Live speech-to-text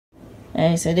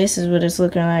Hey, so this is what it's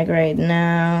looking like right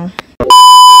now.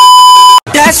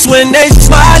 That's when they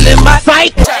smile in my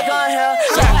fight.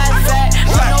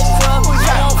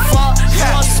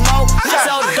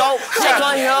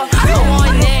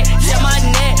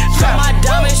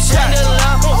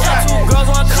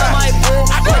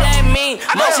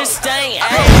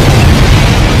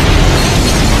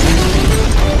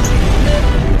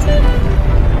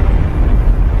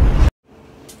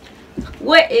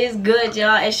 What is good,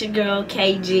 y'all? It's your girl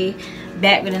KG,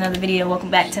 back with another video.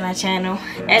 Welcome back to my channel.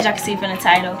 As y'all can see from the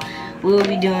title, we will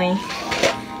be doing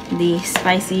the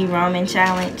spicy ramen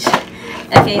challenge.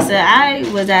 Okay, so I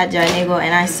was at GyRo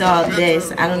and I saw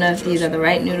this. I don't know if these are the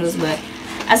right noodles, but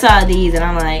I saw these and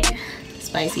I'm like,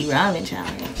 spicy ramen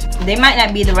challenge. They might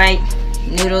not be the right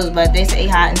noodles, but they say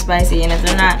hot and spicy, and if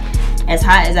they're not as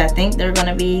hot as I think they're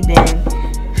gonna be, then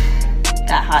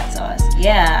got hot sauce.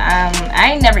 Yeah,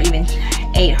 I never even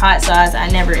ate hot sauce. I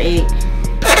never ate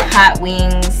hot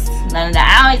wings, none of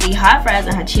that. I always eat hot fries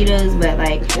and hot Cheetos, but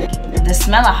like the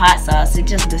smell of hot sauce, it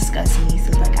just disgusts me.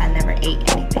 So like I never ate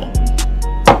anything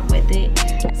with it.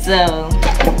 So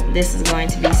this is going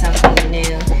to be something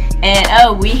new. And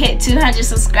oh, we hit 200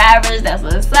 subscribers. That's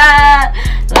what's up.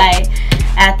 Like,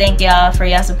 I thank y'all for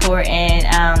y'all support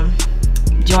and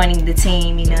joining the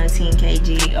team, you know, Team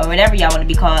KG, or whatever y'all want to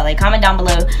be called. Like, comment down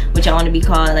below what y'all want to be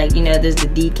called. Like, you know, there's the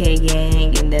DK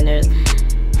gang, and then there's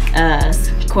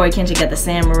Corey Kendrick got the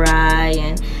samurai,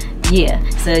 and yeah.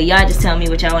 So y'all just tell me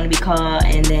what y'all want to be called,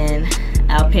 and then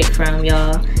I'll pick from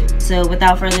y'all. So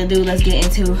without further ado, let's get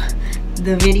into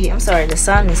the video. I'm sorry, the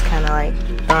sun is kind of like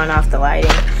throwing off the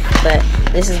lighting, but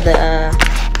this is the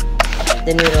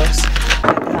noodles,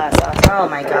 the hot sauce. Oh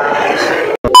my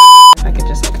gosh! If I could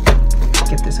just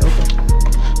get this open.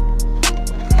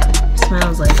 It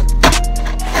smells like,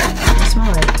 it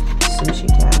smells like sushi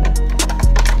cabinet.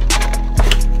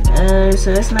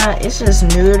 So it's just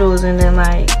noodles, and then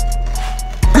like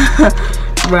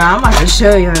bro, I'm about to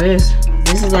show y'all this.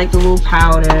 This is like the little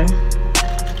powder,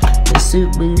 the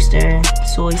soup booster,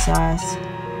 soy sauce.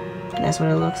 That's what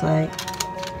it looks like.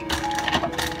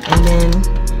 And then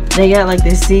they got like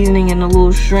the seasoning and the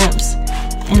little shrimps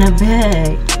in a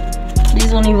bag. These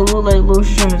don't even look like little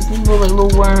shrimps. These look like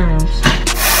little worms.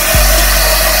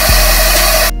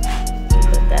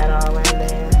 Put that all in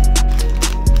there.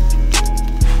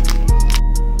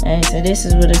 Hey, so this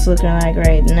is what it's looking like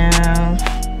right now.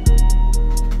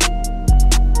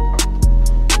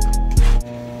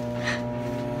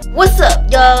 What's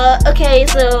up, y'all? Okay,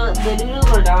 so the noodles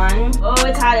are done. Oh,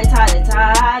 it's hot, it's hot, it's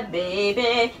hot,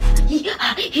 baby.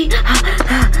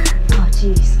 Oh,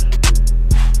 jeez.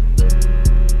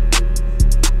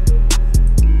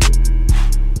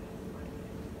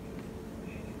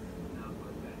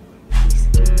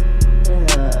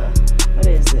 What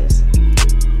is this?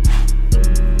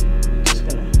 Just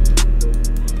gonna.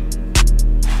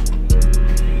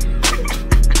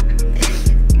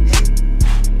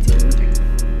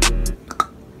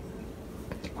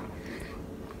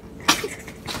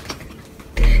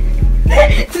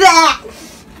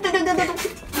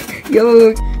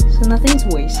 Yo, so nothing's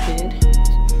wasted,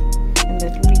 and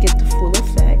then we get the full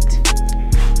effect.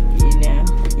 You know,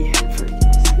 yeah, for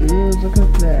this. Ooh, look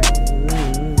at that.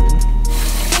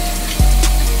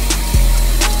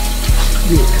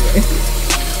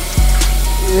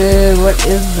 What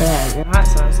is that? Hot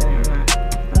sauce in it, right?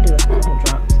 I'll do a couple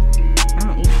drops. I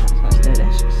don't eat hot sauce though,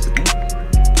 that's just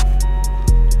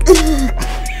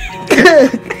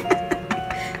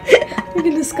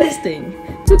freaking disgusting.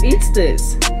 Who eats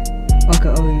this?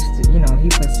 Uncle O used to, you know, he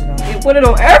puts it on. He put it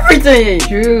on everything!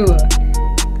 True.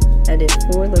 I did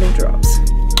 4 little drops.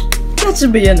 That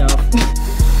should be enough.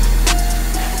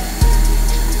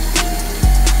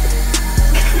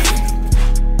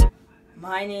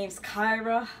 My name's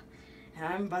KyRo, and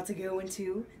I'm about to go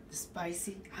into the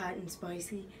spicy, hot and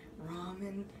spicy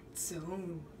ramen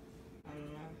zone. I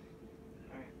don't know.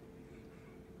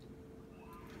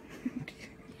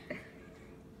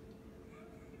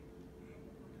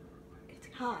 It's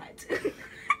hot.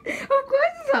 Of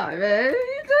course it's hot, man. What are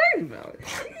you talking about?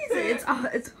 It's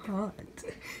hot. It's hot.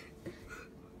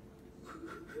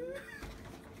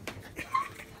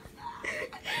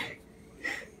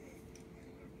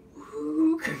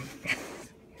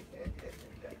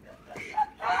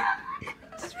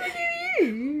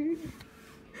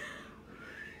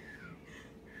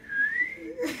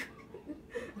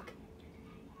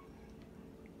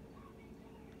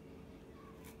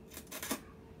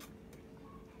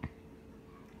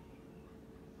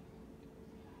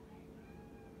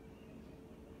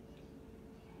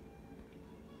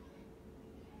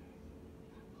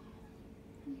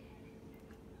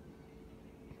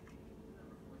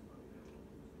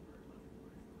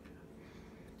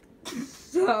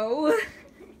 So,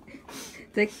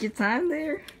 take your time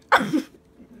there.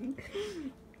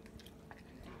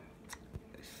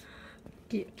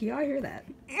 Can y'all hear that?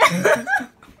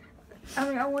 I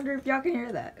mean, I wonder if y'all can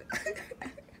hear that.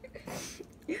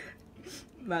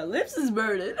 My lips is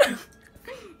burning,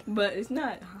 but it's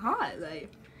not hot. Like,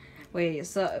 wait,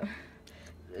 so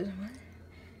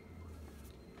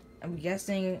I'm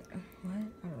guessing. What?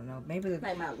 I don't know. Maybe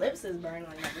like my lips is burning.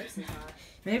 Like my lips is hot.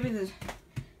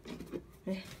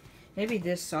 Maybe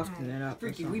this softened it up.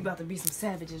 Freaky, we about to be some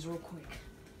savages real quick.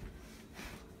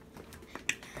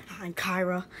 I'm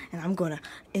KyRo, and I'm gonna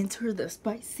enter the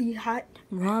spicy hot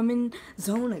ramen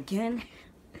zone again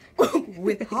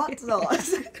with hot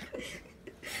sauce.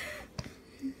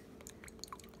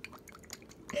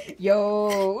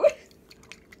 Yo.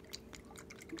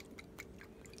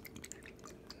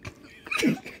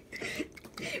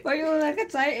 Why you look like a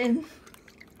Titan?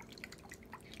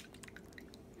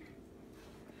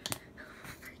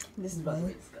 This is about to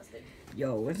be disgusting.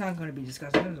 Yo, it's not gonna be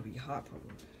disgusting. It's gonna be hot, probably.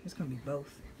 It's gonna be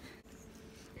both.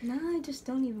 No, I just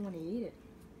don't even want to eat it.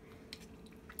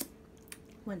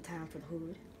 One time for the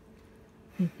hood.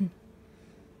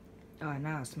 Oh,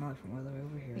 now I smell it from all the way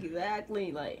over here.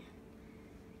 Exactly, like.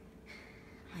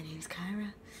 My name's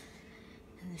KyRo,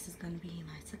 and this is gonna be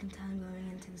my second time going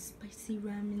into the spicy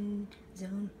ramen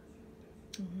zone.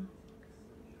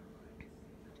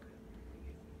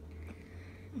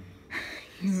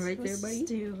 Right there,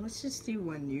 buddy. Let's just do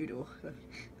one noodle. Okay,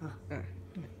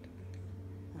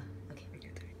 we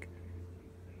got that.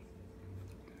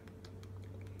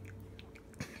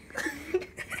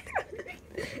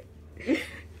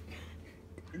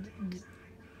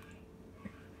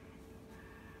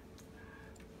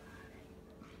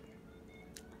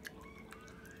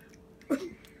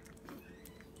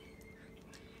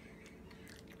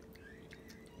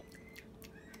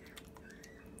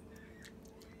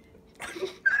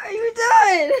 Are you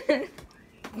done?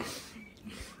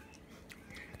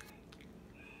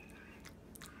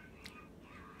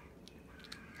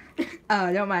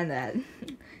 Oh, don't mind that.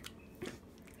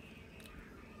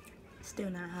 Still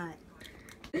not hot.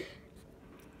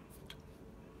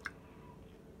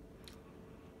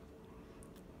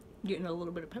 Getting a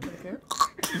little bit of pepper here.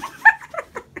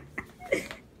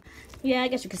 Yeah, I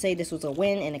guess you could say this was a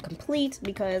win and a complete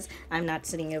because I'm not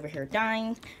sitting over here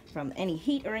dying from any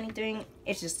heat or anything.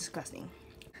 It's just disgusting.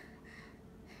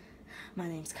 My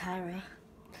name's KyRo,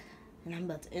 and I'm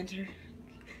about to enter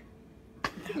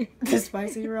the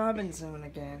spicy ramen zone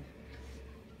again.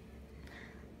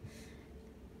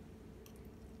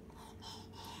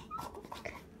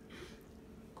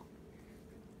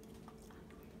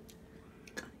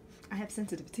 I have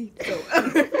sensitive teeth, so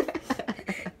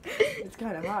it's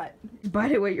kind of hot.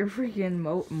 Bite it with your freaking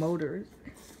motor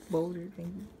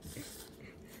thing.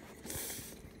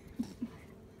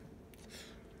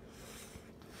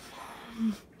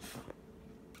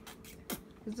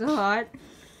 It's hot.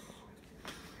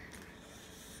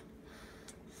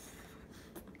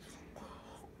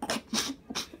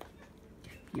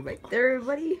 You right there,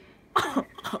 buddy? I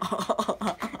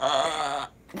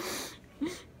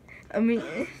mean,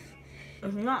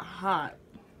 it's not hot,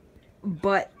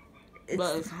 but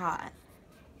it's hot.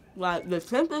 Like the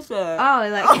temperature. Oh,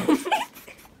 like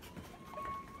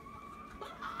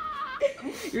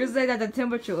you're saying that the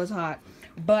temperature was hot,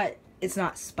 but it's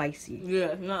not spicy. Yeah,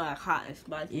 it's not like hot and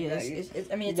spicy. Yeah,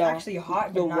 I mean, it's actually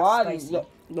hot, but not spicy.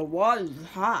 The water is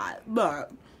hot,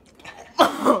 but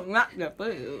not the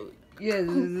food. Yeah,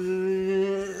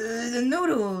 the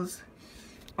noodles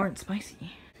aren't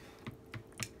spicy.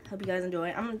 Hope you guys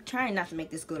enjoy. I'm trying not to make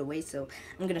this go to waste, so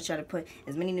I'm gonna try to put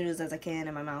as many noodles as I can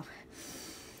in my mouth.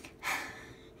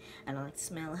 I don't like to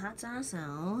smell hot sauce, so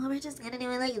we're just gonna do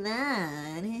it like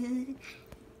that.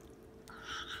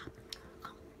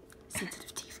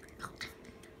 Sensitive teeth.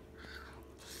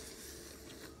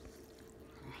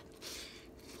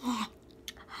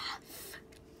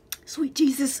 Sweet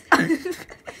Jesus.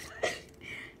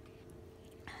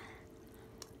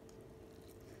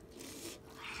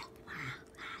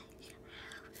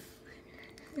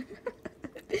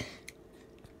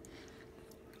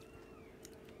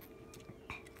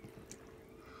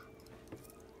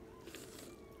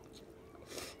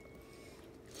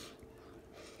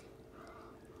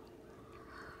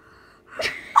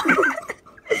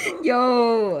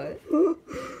 Yo,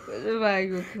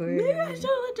 maybe I should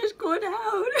let this go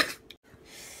down.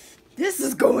 This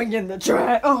is going in the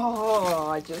trash. Oh,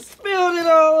 I just spilled it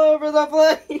all over the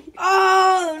place.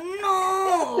 Oh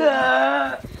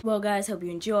no! Well, guys, hope you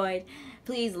enjoyed.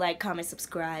 Please like, comment,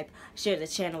 subscribe, share the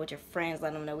channel with your friends.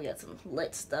 Let them know we got some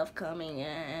lit stuff coming,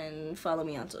 and follow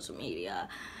me on social media.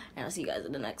 and I'll see you guys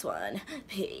in the next one.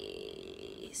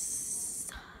 Peace.